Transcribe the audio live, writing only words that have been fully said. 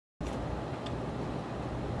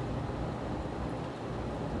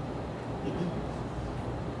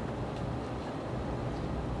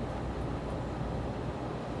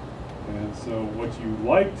So what you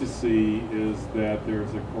like to see is that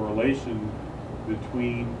there's a correlation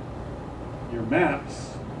between your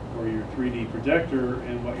maps or your 3D projector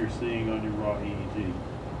and what you're seeing on your raw EEG.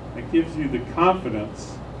 It gives you the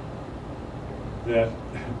confidence that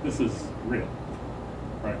this is real,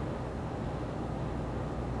 right?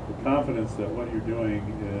 The confidence that what you're doing,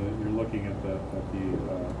 you're looking at that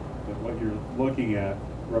what you're looking at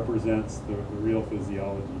represents the real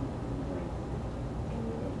physiology in the brain.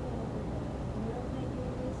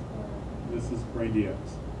 This is BrainDX.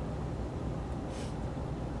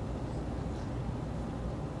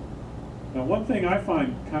 Now, one thing I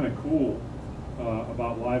find kind of cool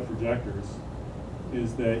about live projectors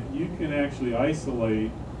is that you can actually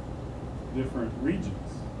isolate different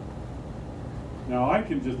regions. Now, I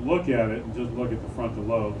can just look at it and just look at the frontal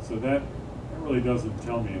lobe, so that really doesn't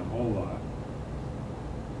tell me a whole lot.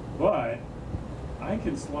 But I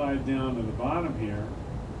can slide down to the bottom here,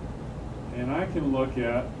 and I can look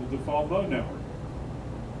at the default mode network.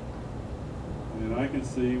 And I can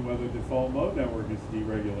see whether the default mode network is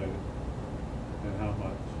deregulated, and how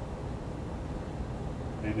much,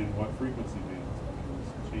 and in what frequency bands. I can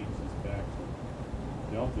just change this back to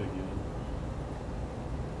delta again.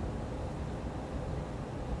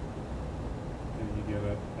 And you get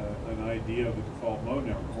an idea of the default mode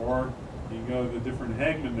network. Or you can go to the different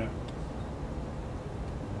Hagman networks.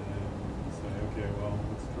 And you say, okay, well,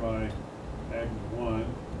 let's try Hagman 1,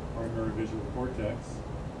 primary visual cortex,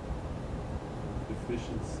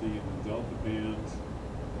 deficiency in the delta band.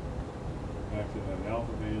 Back to that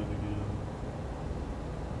alpha band again.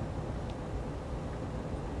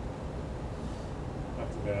 Not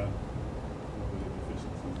too bad. A little bit of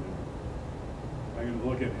deficiencies there. I'm going to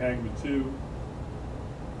look at Hagman 2,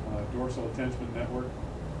 dorsal attachment network.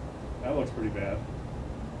 That looks pretty bad.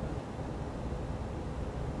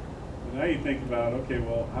 And now you think about, okay,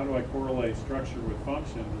 well, how do I correlate structure with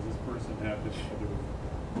function? Does this person have difficulty with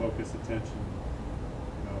focus, attention?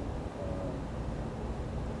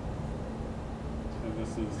 And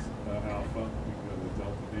this is alpha. We can go to the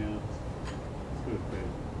delta bands. Let's go to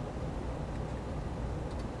beta.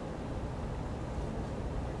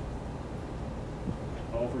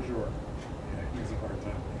 All for sure. Yeah, he has a hard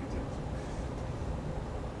time paying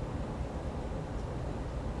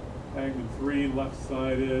attention. Hagman 3,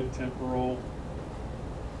 left-sided, temporal,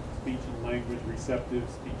 speech and language, receptive,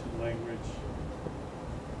 speech and language.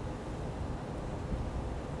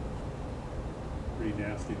 Pretty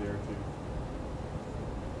nasty there too.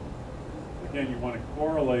 Again, you want to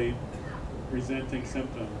correlate presenting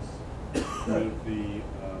symptoms with the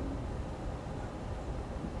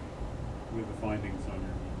findings